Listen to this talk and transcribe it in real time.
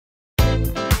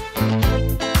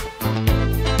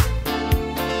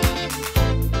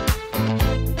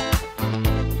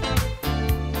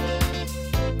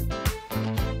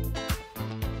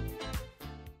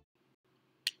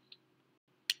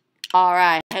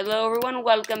Alright, hello everyone,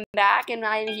 welcome back, and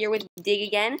I'm here with Dig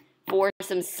again for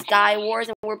some Skywars,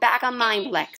 and we're back on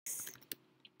Mineplex.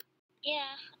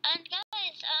 Yeah, and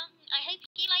guys, I hope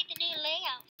you like the new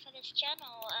layout for this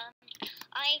channel.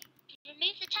 I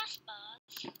removed the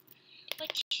taskbars,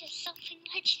 which is something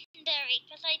legendary,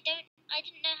 because I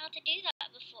didn't know how to do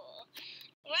that before,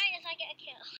 right as I get a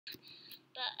kill.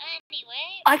 But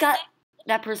anyway...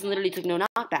 That person literally took no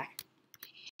knockback.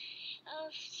 Oh,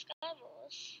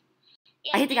 Skywars.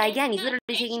 I hit the guy again, he's literally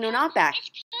taking no knockback. It's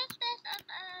because there's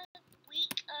a weak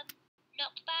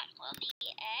knockback on the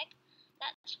egg,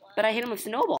 that's why. But I hit him with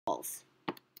snowballs.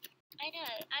 I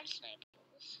know, and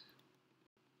snowballs.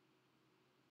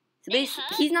 So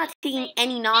basically, he's not taking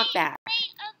any knockback.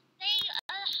 They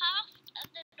halved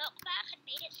the knockback and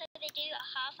made it so they do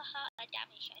half a heart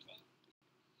damage, I think.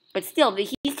 But still,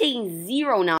 he's taking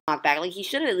zero knockback. Like, he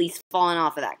should have at least fallen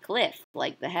off of that cliff.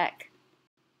 Like, the heck.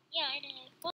 Yeah, I know.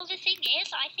 Well, the thing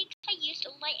is, I think I used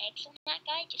all my eggs on that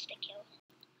guy just to kill him.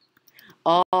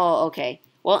 Oh, okay.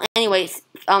 Well, anyways,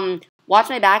 watch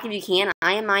my back if you can.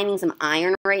 I am mining some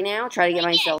iron right now. Try to get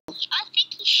myself... I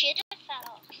think he should have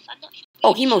fell off. I'm not really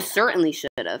Oh, he most certainly should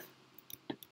have.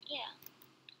 Yeah.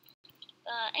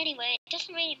 Anyway, it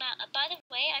doesn't really matter. By the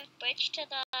way, I've bridged to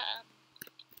the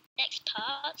next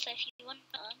part, so if you want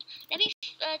on, let me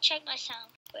check my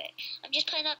sound quick. I'm just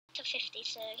putting up to 50,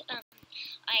 so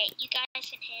you guys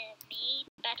can hear me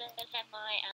better than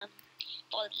my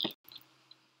volume.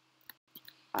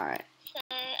 Alright. So,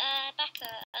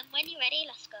 Becca, when you're ready,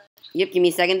 let's go. Yep, give me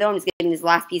a second though. I'm just getting this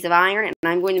last piece of iron, and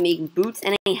I'm going to make boots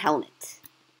and a helmet.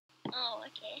 Oh,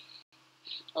 okay.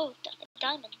 Oh,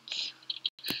 diamonds.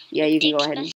 Yeah, you can go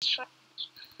ahead and...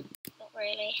 Not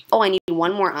really. Oh, I need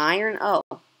one more iron? Oh,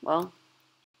 well.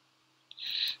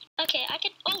 Okay, I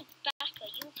can... Oh, Becca,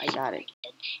 you... I got it.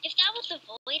 If that was the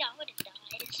void, I would have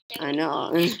died. Instead I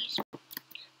know.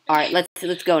 Alright,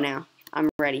 let's go now. I'm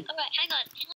ready. Alright, hang on.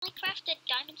 Can I craft a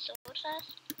diamond sword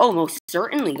first? Oh, most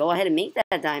certainly. Go ahead and make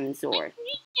that diamond sword. I wasn't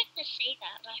going to say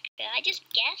that, Becca. I just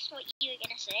guessed what you were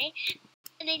going to say,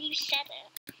 and then you said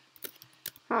it.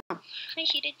 Huh. I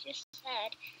should have just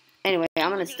said. Anyway, I'm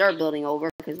going to start building over,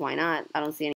 because why not? I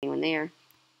don't see anyone there.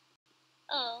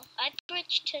 Oh, I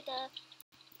bridged to the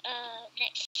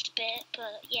next bit,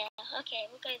 but yeah, okay,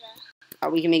 we'll go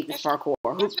there. We can make this parkour.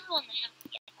 There's no one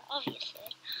there, yeah,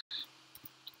 obviously.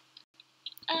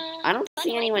 I don't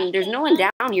see anyone. There's no one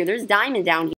down here. There's diamond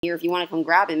down here if you want to come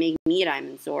grab it and make me a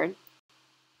diamond sword.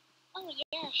 Oh,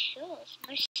 yeah, sure.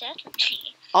 Most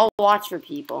certainly. I'll watch for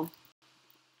people.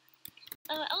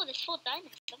 Oh, there's 4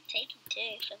 diamonds. I'm taking 2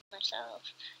 for myself.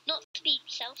 Not to be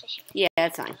selfish. Yeah,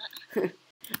 that's fine.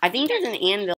 I think there's an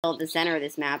anvil at the center of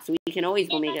this map, so we can always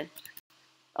go make a...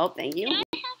 Oh, thank you. I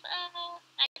have,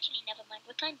 actually, never mind.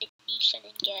 We're kind of decent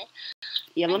and good.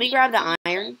 Yeah, let me grab the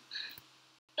iron.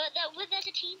 But there's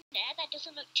a team there that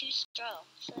doesn't look too strong,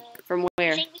 so... From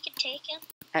where? I think we can take him.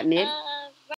 At mid?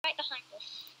 Right behind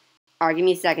us. Alright, give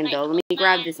me a second, though. Let me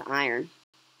grab this iron.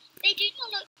 They do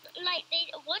not look like...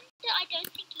 One that I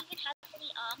don't think even has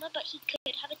any armor, but he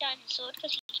could have a diamond sword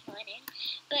because he's mining.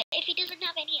 But if he doesn't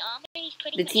have any armor, he's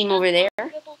pretty much... The team over there? To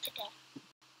death.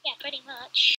 Yeah, pretty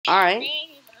much. Alright. They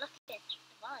ain't even looking at the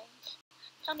mines.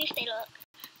 Tell me if they look.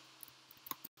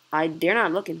 They're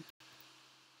not looking.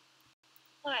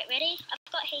 Alright, ready?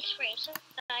 I've got haste free, so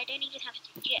I don't even have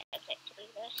to jet effect to do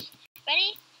this.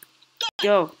 Ready?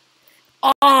 Go!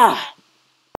 Ah!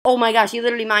 Oh my gosh, he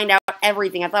literally mined out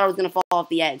everything. I thought I was going to fall off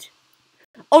the edge.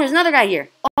 Oh, there's another guy here.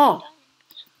 Oh!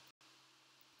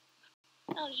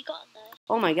 Oh, you got him there.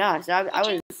 Oh my gosh, I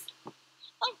was...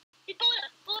 Oh, the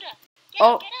border! Get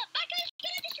Oh. up! Back up!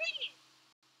 Get up, destroy you!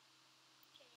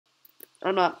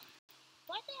 I'm up.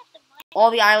 Why do they have to mine? All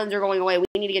the islands are going away. We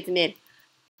need to get to mid.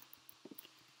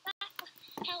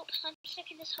 Help, I'm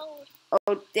stuck in this hole.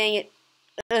 Oh, dang it.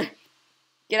 Ugh.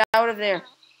 Get out of there.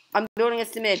 I'm building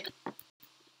us to mid.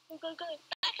 Go.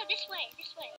 Back up this way.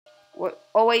 What?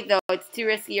 Oh, wait, though. It's too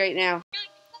risky right now. No,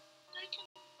 go to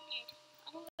mid.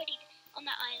 I'm already on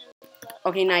that island.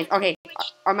 Okay, nice. Okay,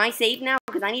 am I safe now?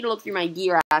 Because I need to look through my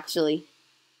gear, actually.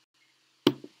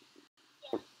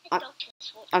 Yeah,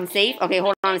 I'm safe? Okay,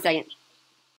 hold on a second.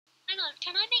 Hang on,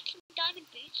 can I make some diamond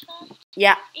boots first?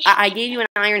 Yeah, I gave you an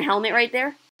iron helmet right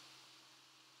there.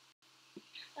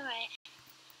 Alright.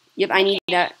 Yep, I need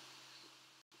that.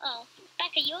 Oh,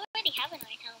 Becca, you already have an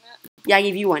iron helmet. Yeah, I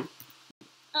gave you one.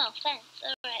 Oh, thanks.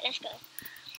 Alright, let's go.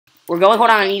 We're going. Hold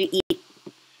on, I need to eat.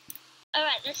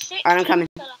 Alright, there's 6 Alright, I'm coming.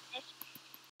 alive.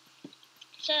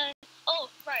 So, oh,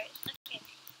 rose. Okay.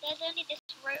 There's only this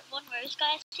one rose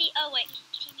guy I see. Oh, wait, his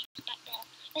teammate's back there.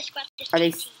 Let's grab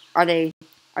this. Are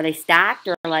they stacked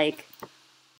or like?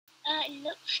 It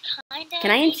looks kinda.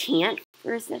 Can I enchant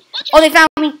for a sec? Oh, they found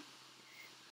me!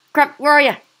 Crap, where are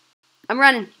you? I'm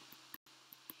running.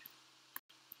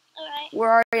 Alright. Where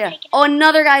are you? Oh,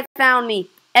 another guy found me.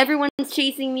 Everyone's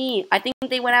chasing me. I think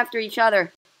they went after each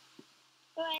other.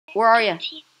 Alright. Where are you?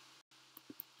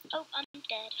 Oh, I'm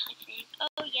dead, I think. Oh,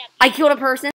 yeah. I killed a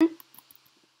person. I'm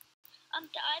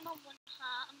on one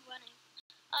heart. I'm running.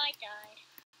 I died.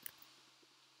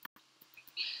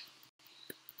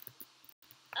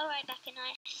 Alright, back in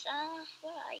ice.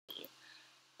 Where are you?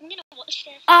 I'm gonna watch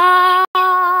this. Ah!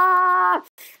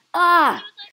 Ah!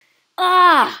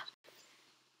 Ah!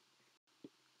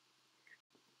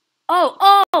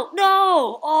 Oh! Oh!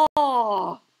 No! Oh!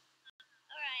 Alright,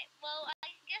 well, I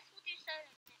guess we'll do solo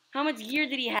next. How much gear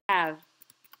did he have?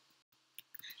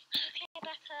 Okay,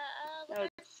 Becca, we're going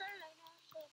solo now,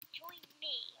 so join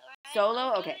me, alright? Solo?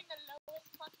 I'll Okay. go in the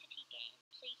lowest quantity game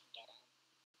so you can get in.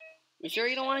 You sure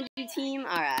you don't want to do team?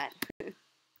 Alright. Alright,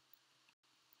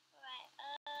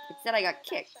 It said I got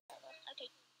kicked. Okay,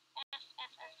 F.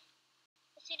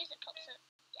 As soon as it pops up,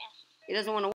 F. It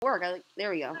doesn't want to work.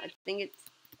 There we go. I think it's...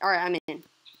 Alright, I'm in.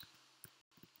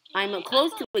 I'm Yeah,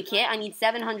 close to a kit. I need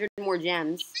 700 more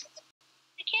gems.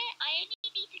 The kit, I only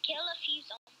need to kill a few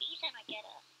zombies and I get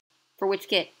it. For which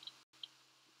kit?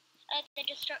 The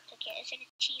destructor kit is an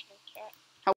achievement kit.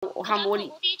 How what do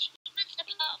you... All the achievements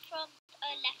apart from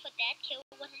Left 4 Dead, kill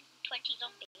 120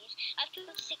 zombies. I've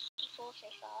killed 64 so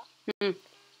far.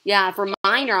 Yeah, for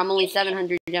miner, I'm only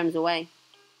 700 gems away.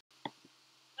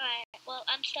 Alright, well,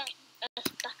 I'm starting back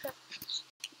up.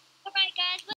 Alright,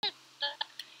 guys, we're back.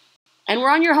 And we're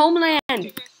on your homeland! And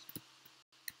if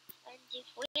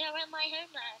we are on my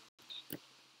homeland.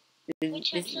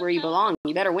 This is where you belong.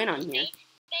 You better win on here.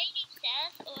 Baby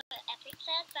says, or Epic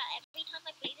says, that every time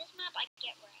I play this map, I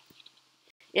get wrecked.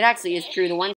 It actually is true.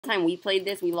 The one time we played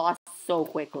this, we lost so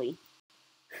quickly.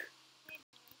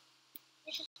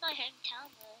 This is my hometown,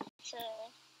 though, so...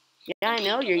 Yeah, I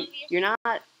know.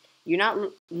 You're not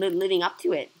living up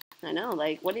to it. I know.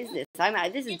 Like, what is this?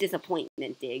 This is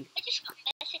disappointment, Dig. I just got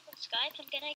a message on Skype. I'm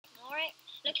gonna ignore it.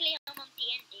 Luckily, I'm on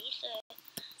D&D, so...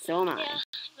 So am I. Yeah,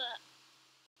 but...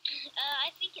 I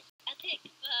think it's Epic,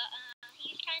 but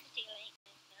he's kind of too late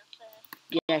now, so...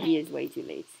 Yeah, he is way too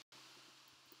late.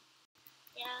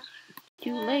 Yeah.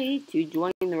 Too late to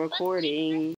join the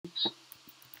recording.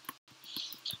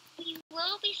 We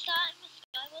will be starting the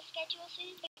Skywars schedule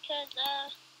soon because,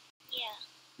 yeah.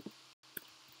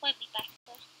 Won't be back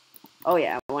though. Oh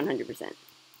yeah, 100%.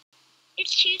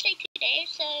 It's Tuesday today,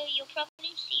 so you'll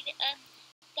probably see the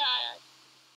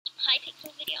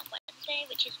Hypixel video on Wednesday,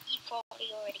 which is you've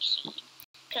probably already seen.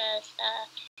 Because,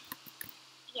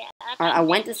 yeah. I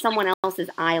went to someone else's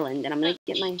island, and I'm gonna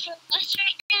get my... For us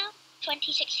right now,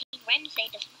 2016 Wednesday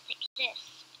does not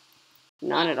exist.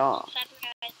 Not at all.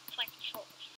 February 24th.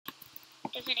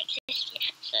 Doesn't exist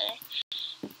yet, so...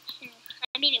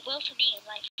 I mean, it will for me in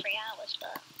like 3 hours,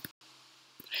 but...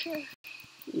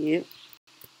 Yep.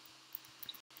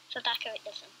 For Bacco, it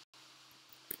doesn't.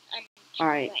 And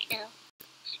Alright. Right now.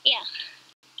 Yeah.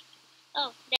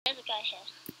 Oh, there's a guy here.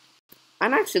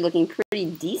 I'm actually looking pretty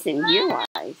decent gear-wise.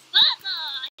 I fell.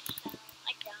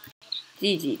 I died.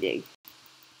 GG, Dig.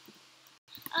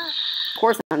 Of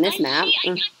course, on this map. I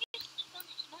don't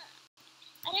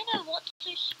know what's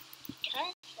so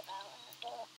cursed about it,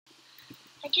 but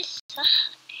I just suck.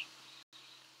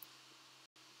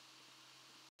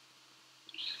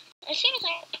 As soon as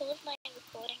I pause my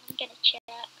recording, I'm gonna check.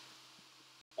 I'm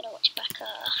gonna watch Bacco.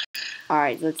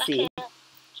 Alright, let's see.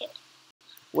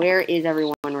 Where is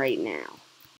everyone right now?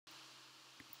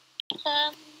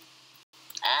 Well,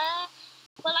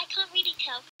 I can't really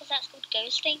tell because that's called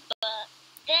ghosting, but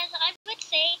I would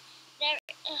say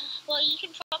well, you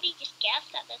can probably just guess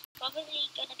that there's probably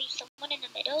gonna be someone in the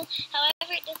middle.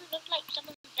 However, it doesn't look like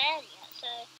someone's there yet, so...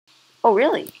 Oh,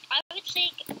 really? I would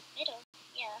say middle,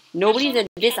 yeah. Nobody's at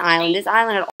this island. This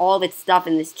island had all of its stuff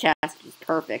in this chest. It's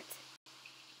perfect.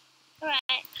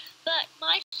 Right, but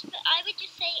I would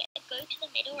just say go to the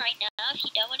middle right now if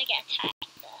you don't want to get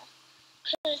attacked there.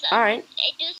 Because Alright.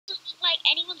 It doesn't look like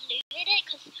anyone's looted it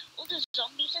because all the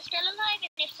zombies are still alive, and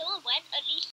if someone went, at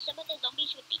least some of the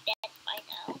zombies would be dead by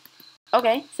now.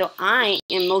 Okay, so I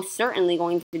am most certainly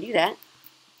going to do that.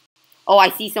 Oh, I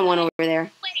see someone over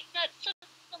there. Wait, no,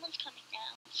 someone's coming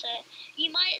now, so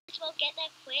you might as well get there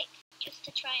quick just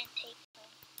to try and take them.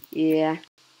 Yeah.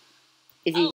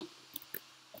 Is he... Watch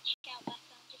out, back,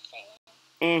 I'm just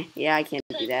saying. Yeah, I can't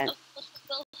do that.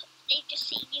 Well, they've just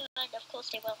seen you, and of course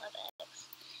they will have eggs.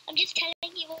 I'm just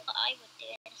telling you what I would do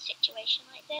in a situation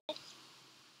like this.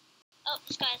 Oh,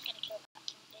 this guy's gonna kill that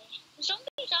zombie. The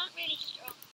zombies aren't really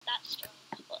strong, that strong.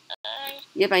 But,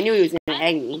 Yep, I knew he was gonna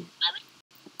egg me.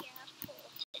 Yeah, of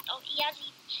course. Oh,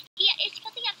 it's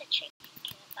because he has a chicken,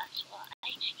 that's why.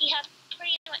 He has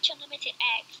pretty much unlimited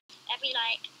eggs every,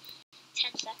 like,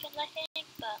 10 seconds, I think,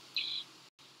 but...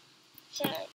 So,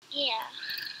 yeah.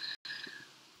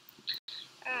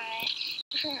 Alright.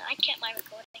 I kept my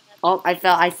recording. Oh, I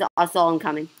saw him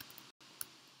coming.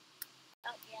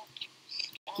 Oh, yeah.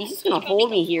 He's just gonna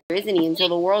hold me here, isn't he, until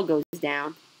the world goes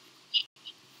down.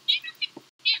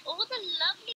 All the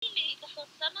lovely loot before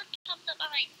someone comes up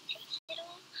behind and takes it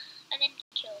all, and then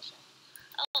kills him.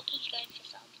 Oh, he's going for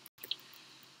some.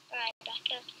 Alright,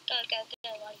 Becca, go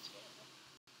while he's doing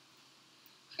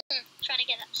it. Trying to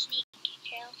get that sneak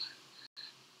kill.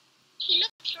 He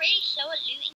looks really slow at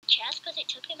looting chests because it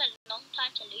took him a long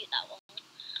time to loot that one.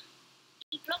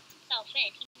 He blocked himself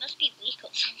in. He must be weak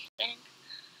or something.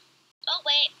 Oh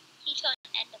wait, he's got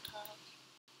an ender pearl.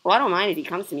 Well, I don't mind if he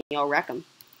comes to me. I'll wreck him.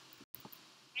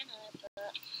 I know,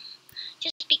 but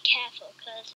just be careful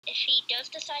because if he does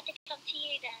decide to come to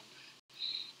you, then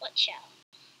watch out.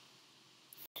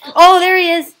 Oh, there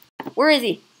he is. Where is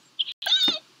he?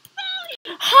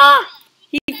 Ha!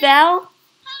 He fell?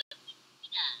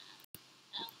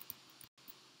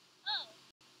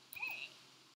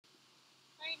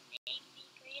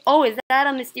 Oh, is that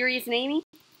a mysterious namey?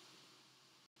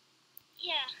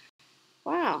 Yeah.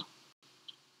 Wow.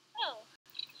 Oh,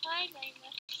 hi, my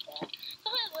master.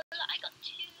 Oh, well, I got a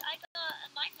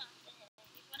mine master here.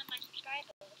 He's one of my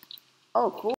subscribers. Oh,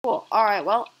 cool. Alright,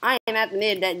 well, I am at the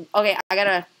mid. Okay, I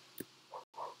gotta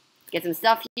get some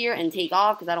stuff here and take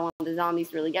off because I don't want the zombies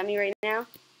to really get me right now.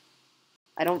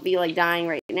 I don't feel like dying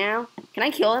right now. Can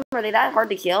I kill them? Are they that hard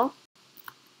to kill?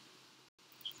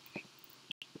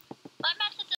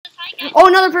 Oh,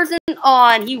 another person! Oh,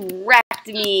 and he wrecked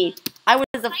me. I was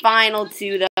the final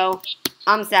two, though.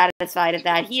 I'm satisfied at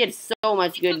that. He had so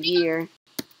much good gear. We'll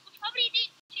probably do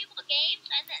 2 more games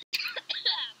and then...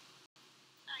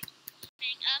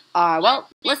 Alright, well,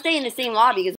 let's stay in the same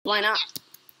lobby, because why not?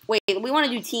 Wait, we want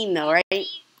to do team, though, right? No,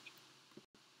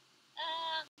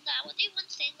 we'll do one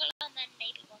single and then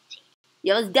maybe one team.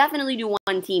 Yeah, let's definitely do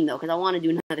one team, though, because I want to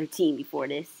do another team before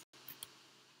this.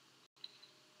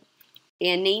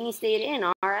 And Namey stayed in,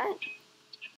 alright.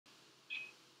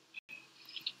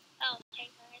 Oh,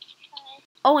 hey guys. Hi.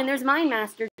 Oh, and there's Mine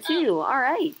Master, too.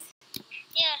 Alright.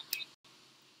 Yeah.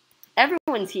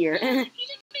 Everyone's here. He's a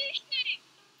boosting.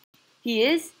 He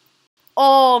is?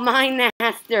 Oh, Mine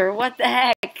Master, what the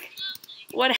heck?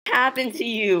 What happened to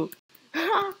you?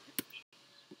 Alright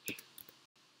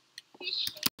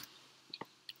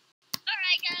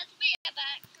guys, we are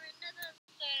back for another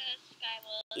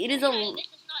Skywars. It is This is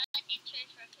not an intro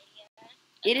for a video.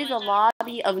 It is a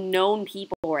lobby of known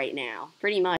people right now.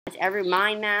 Pretty much. Every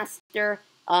Mine Master,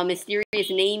 Mysterious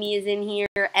Namey is in here.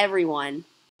 Everyone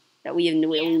that we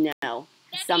know.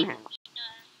 Somehow.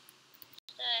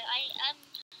 So,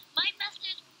 Mine Master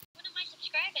is one of my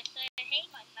subscribers, so hey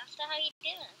Mine Master, how you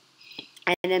doing?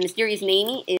 And then Mysterious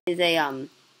Namey is a, admin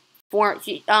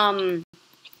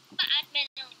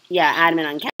admin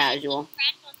on Casual.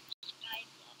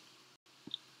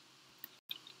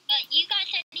 But you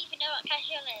guys don't even know what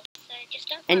Casual is, so just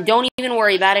don't And worry. don't even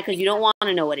worry about it, because you don't want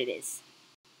to know what it is.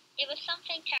 It was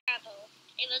something terrible.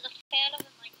 It was a fail of a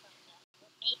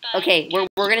Minecraft. Okay,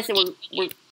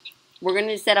 we're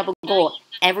gonna set up a goal.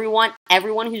 Everyone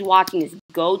who's watching this,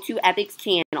 go to Epic's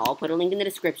channel. I'll put a link in the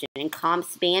description and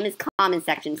spam his comment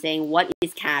section saying what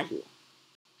is Casual.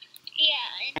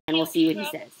 Yeah, and we'll see what he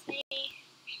says.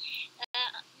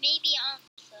 Maybe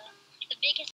answer the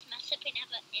biggest mess up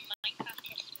ever in Minecraft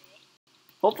history.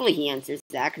 Hopefully he answers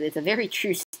that, because it's a very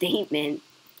true statement.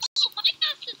 Oh, my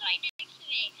master's right next to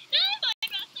me. No, my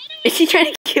master. Is she trying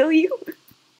to kill you? No,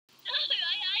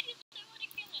 I just don't want to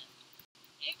kill him.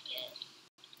 Hopeless.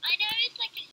 I know it's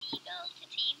like illegal to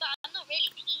team, but I'm not really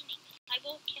teaming. I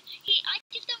will kill. I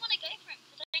just don't want to go for him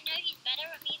because I know he's better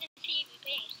at me than PvP.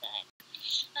 So,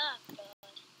 oh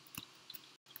god.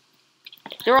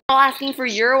 They're all asking for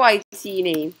your YT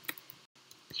name.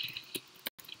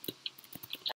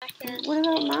 What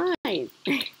about mine? Alright.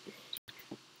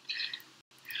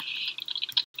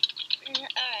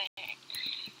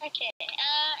 Okay.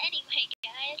 Anyway,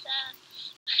 guys. I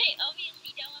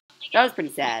obviously don't want to. That was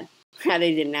pretty sad.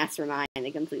 They didn't ask for mine.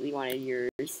 They completely wanted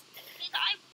yours.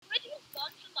 I would have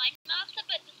gone for Mine Master,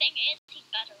 but the thing is, he's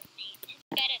better than me. He's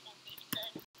better than me, so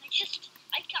I just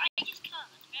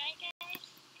can't, right, guys?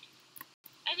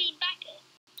 I mean, back it.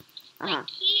 Like,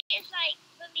 he is like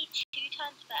probably 2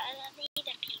 times better than me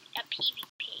than at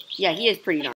PvP. So Yeah, he is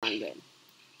pretty darn good.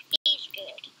 He's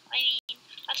good. I mean,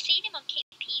 I've seen him on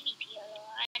PvP a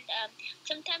lot, and to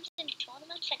sometimes in the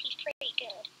tournaments, and he's pretty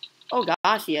good. Oh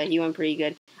gosh, yeah, he went pretty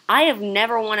good. I have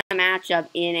never won a matchup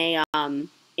in a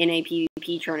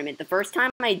PvP tournament. The first time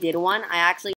I did one, I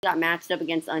actually got matched up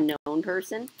against unknown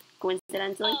person,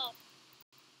 coincidentally. Oh,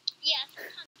 yeah.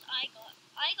 Sometimes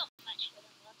I got matched with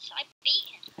him once. I beat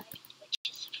him though, which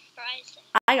is surprising.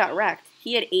 I got wrecked.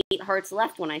 He had 8 hearts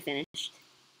left when I finished.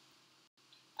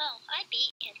 Oh, I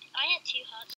beat him. I had 2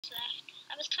 hearts left.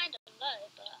 I was kind of low,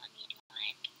 but I mean,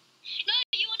 like, no,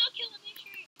 you will not kill the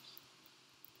mushrooms.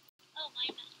 Oh, my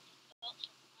master got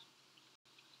someone.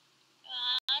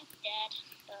 I'm dead.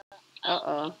 But,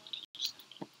 Uh-oh.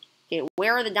 Okay,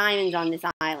 where are the diamonds on this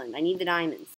island? I need the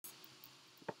diamonds.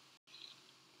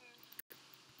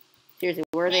 Seriously,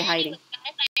 where are they hiding?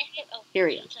 Here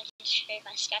we go. I just showed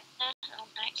my Skype on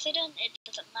accident. It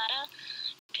doesn't matter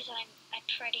because I'm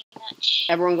pretty much.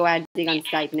 Everyone go ahead and dig on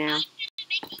Skype now. I'm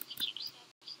making YouTube stuff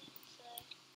soon, so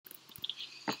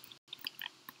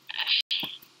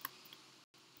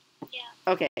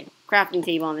yeah. Okay, crafting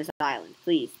table on this island,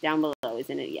 please. Down below,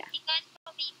 isn't it? Yeah. You guys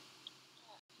probably.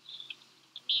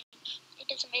 I mean, it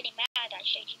doesn't really matter that I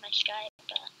showed you my Skype,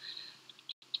 but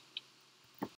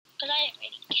because I don't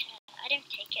really care. I don't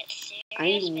take it serious. I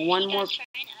need one more. If you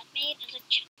guys try and add me, there's a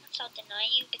chance I'll deny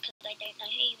you because I don't know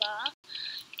who you are.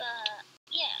 But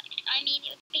yeah, I mean,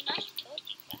 it would be nice to talk to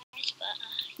you guys, but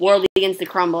World begins to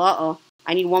crumble. Uh-oh.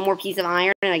 I need one more piece of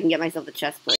iron and I can get myself the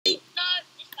chest plate. no,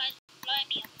 this guy's blowing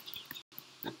me up with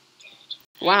TNT. I'm dead.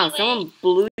 Wow, Anyway, someone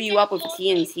blew you up with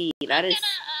TNT. That is. I'm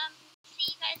gonna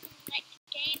see you guys in the next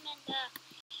game and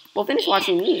Well, finish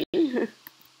watching me. and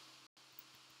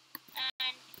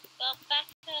well, back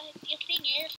the thing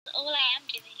is, all I am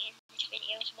doing in this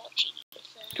video is watching you.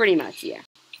 So, Pretty much, yeah.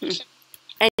 so,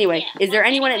 Anyway, yeah. is there Well,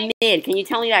 anyone anyway, at mid? Can you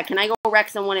tell me that? Can I go wreck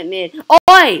someone at mid? Oi!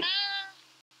 yeah,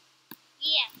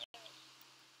 there is.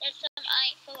 There's some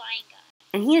full iron guy.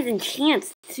 And he has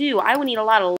enchants, too. I would need a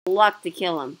lot of luck to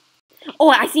kill him. Oh,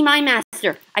 I see my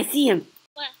master. I see him.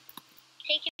 Well,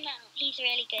 take him out. He's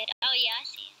really good. Oh, yeah, I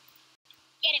see him.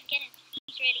 Get him.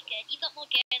 He's really good. You got more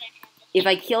gear than him. If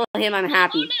I kill him, I'm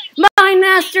happy. Oh, no. My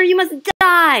master, you must die!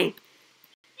 I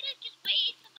could have just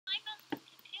waited for my master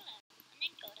to kill him and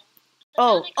then got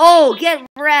him. Oh, get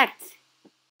wrecked!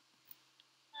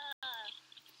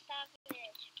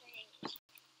 Savage, please.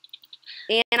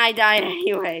 And I died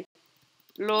anyway.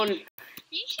 Lol. You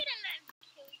should have let him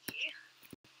kill you.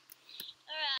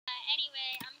 Alright, anyway,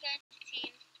 I'm going to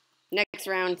team. Next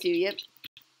round, too, yep.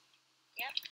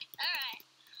 Alright.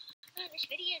 Oh, this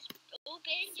video is all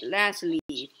big. Last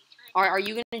lead. Are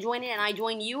you going to join it and I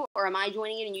join you? Or am I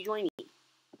joining it and you join me?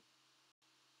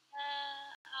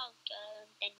 I'll go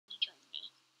and then you join me.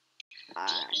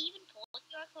 Do you even pause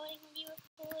your recording when you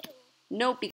record? Or?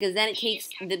 Nope, because then it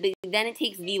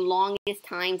takes the longest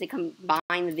time to combine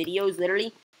the videos,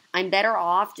 literally. I'm better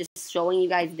off just showing you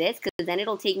guys this, because then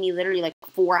it'll take me literally like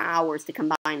 4 hours to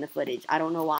combine the footage. I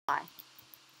don't know why.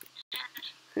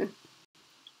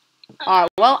 Alright,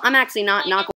 well, I'm actually not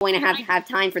going to have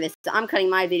time for this, so I'm cutting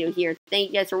my video here. Thank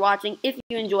you guys for watching. If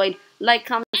you enjoyed, like,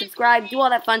 comment, subscribe, do all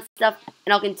that fun stuff,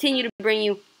 and I'll continue to bring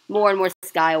you more and more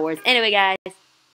Skywars. Anyway, guys,